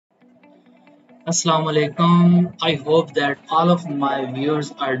Assalamu alaikum. I hope that all of my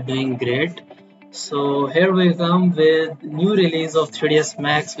viewers are doing great. So here we come with new release of 3ds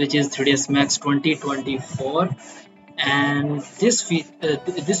Max, which is 3ds Max 2024, and this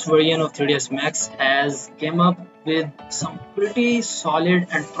version of 3ds Max has came up with some pretty solid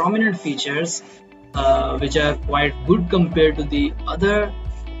and prominent features, which are quite good compared to the other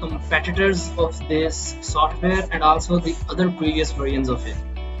competitors of this software and also the other previous versions of it.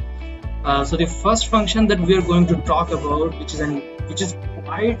 So the first function that we are going to talk about, which is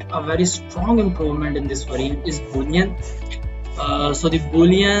quite a very strong improvement in this variant, is Boolean. So the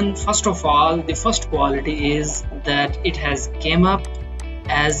Boolean, first of all, the first quality is that it has came up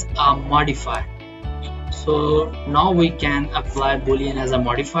as a modifier. So now we can apply Boolean as a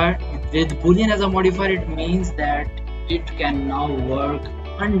modifier. With Boolean as a modifier, it means that it can now work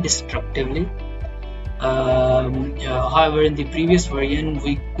undestructively. However, in the previous version,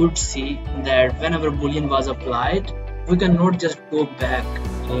 we could see that whenever Boolean was applied, we cannot just go back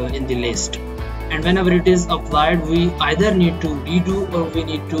in the list. And whenever it is applied, we either need to redo or we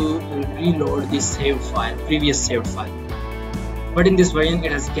need to reload the saved file, previous saved file. But in this version,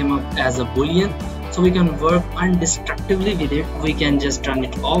 it has came up as a Boolean, so we can work undestructively with it. We can just turn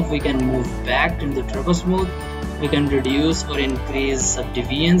it off, we can move back in the turbo mode, we can reduce or increase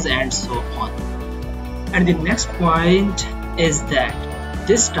subdivisions and so on. And the next point is that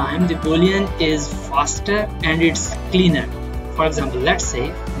this time the Boolean is faster and it's cleaner. For example, let's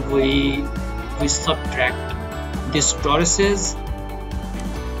say we subtract these toruses,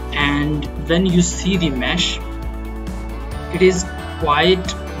 and when you see the mesh, it is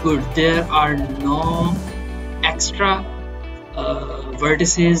quite good. There are no extra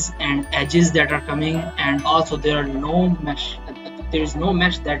vertices and edges that are coming, and also there is no mesh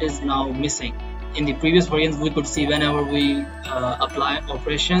that is now missing. In the previous versions, we could see whenever we apply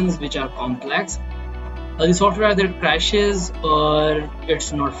operations which are complex, the software either crashes or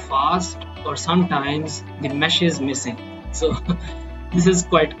it's not fast, or sometimes the mesh is missing. So this is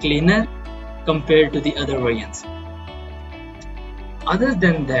quite cleaner compared to the other versions. Other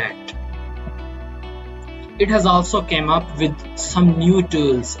than that, it has also came up with some new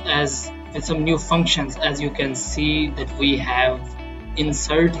tools, with some new functions. As you can see that we have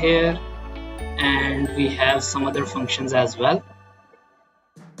insert here, and we have some other functions as well.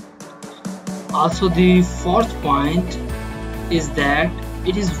 Also, the fourth point is that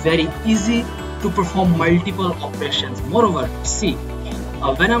it is very easy to perform multiple operations. Moreover, see,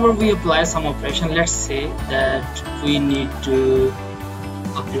 whenever we apply some operation, let's say that we need to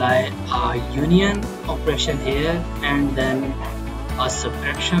apply a union operation here and then a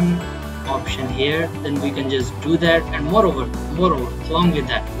subtraction option here, then we can just do that. And moreover, along with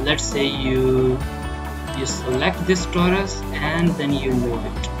that, let's say you select this torus and then you move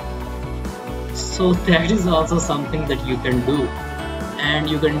it. So that is also something that you can do, and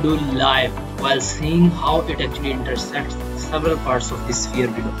you can do live while seeing how it actually intersects several parts of the sphere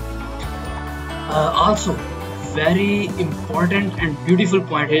below. Also, very important and beautiful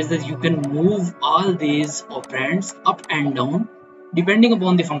point is that you can move all these operands up and down depending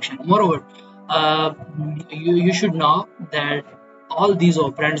upon the function. Moreover, you should know that all these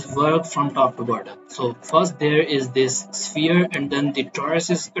operands work from top to bottom. So first there is this sphere, and then the torus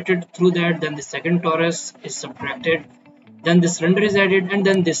is cutted through that, then the second torus is subtracted, then this render is added, and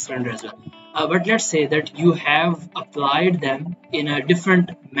then this render as well. But let's say that you have applied them in a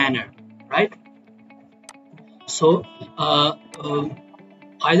different manner, right? So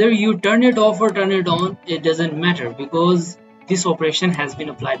either you turn it off or turn it on, it doesn't matter, because this operation has been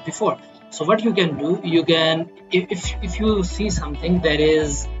applied before. So what you can do, you can, if you see something that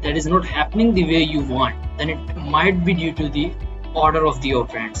is not happening the way you want, then it might be due to the order of the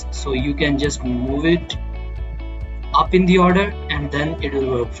operands. So you can just move it up in the order and then it will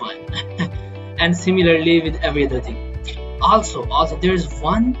work fine. And similarly with every other thing. Also there is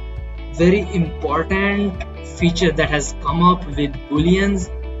one very important feature that has come up with Booleans,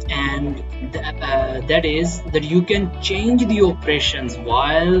 and that is that you can change the operations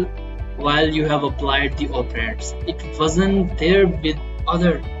while you have applied the operands. It wasn't there with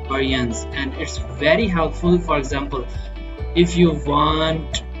other variants, and it's very helpful. For example, if you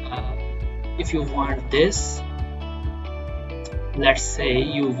want this, let's say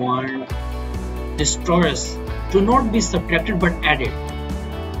you want this torus to not be subtracted but added,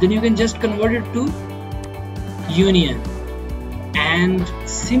 then you can just convert it to union. And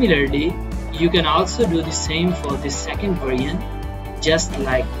similarly, you can also do the same for the second variant, just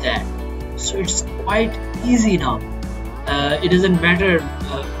like that. So it's quite easy now. It doesn't matter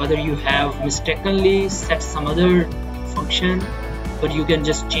whether you have mistakenly set some other function but you can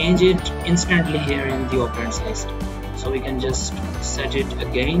just change it instantly here in the operands list. So we can just set it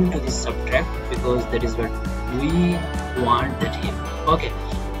again to the subtract because that is what we want that here. Okay,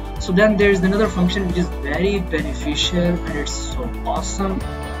 so then there is another function which is very beneficial and it's so awesome,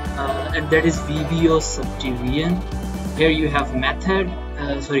 and that is VBO subdivision. Here you have method,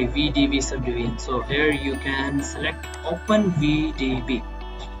 VDB subdivision. So here you can select open VDB.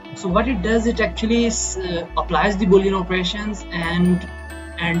 So what it does, it actually applies the Boolean operations and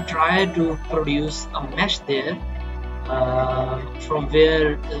try to produce a mesh there from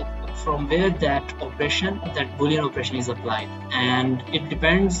where that Boolean operation is applied, and it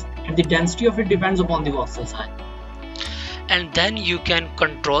depends, and the density of it depends upon the voxel size. And then you can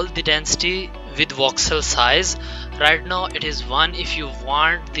control the density with voxel size. Right now it is 1. If you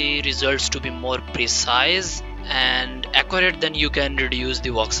want the results to be more precise and accurate, then you can reduce the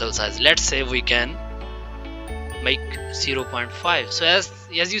voxel size. Let's say we can make 0.5. So as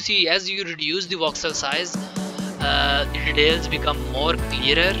you see, as you reduce the voxel size, the details become more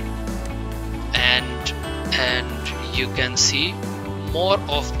clearer, and you can see more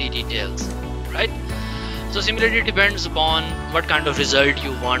of the details, right? So similarly, it depends upon what kind of result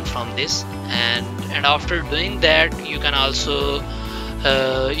you want from this, and after doing that, you can also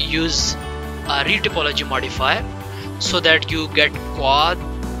use a retopology modifier so that you get quad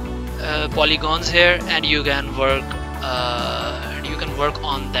polygons here, and you can work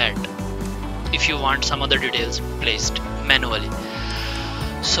on that if you want some other details placed manually.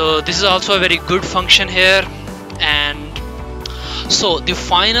 So this is also a very good function here. And so the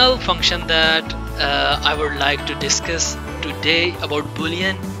final function that I would like to discuss today about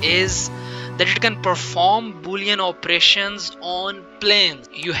Boolean is that it can perform Boolean operations on planes.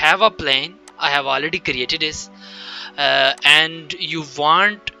 You have a plane, I have already created this, and you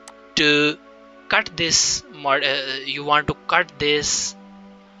want to cut this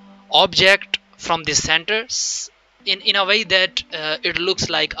object from the center in a way that it looks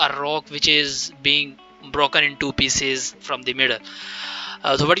like a rock which is being broken in 2 pieces from the middle.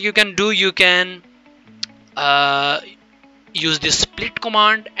 So what you can do, you can use the split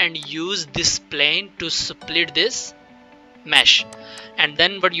command and use this plane to split this mesh. And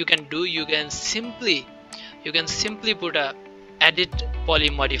then what you can do, you can simply put a edit poly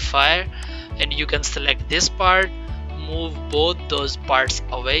modifier, and you can select this part, move both those parts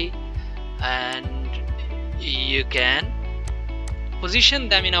away, and you can position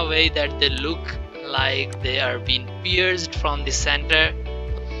them in a way that they look like they are being pierced from the center.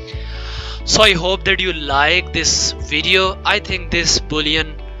 So I hope that you like this video. I think this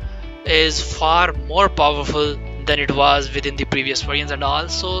Boolean is far more powerful than it was within the previous versions, and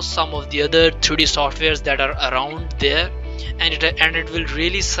also some of the other 3D softwares that are around there, and it will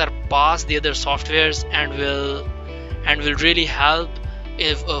really surpass the other softwares, and will really help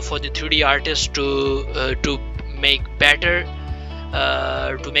for the 3D artists to make better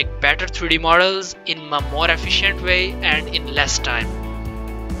 3D models in a more efficient way and in less time.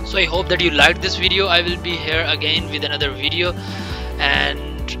 So I hope that you liked this video. I will be here again with another video,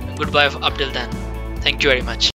 and goodbye up till then. Thank you very much.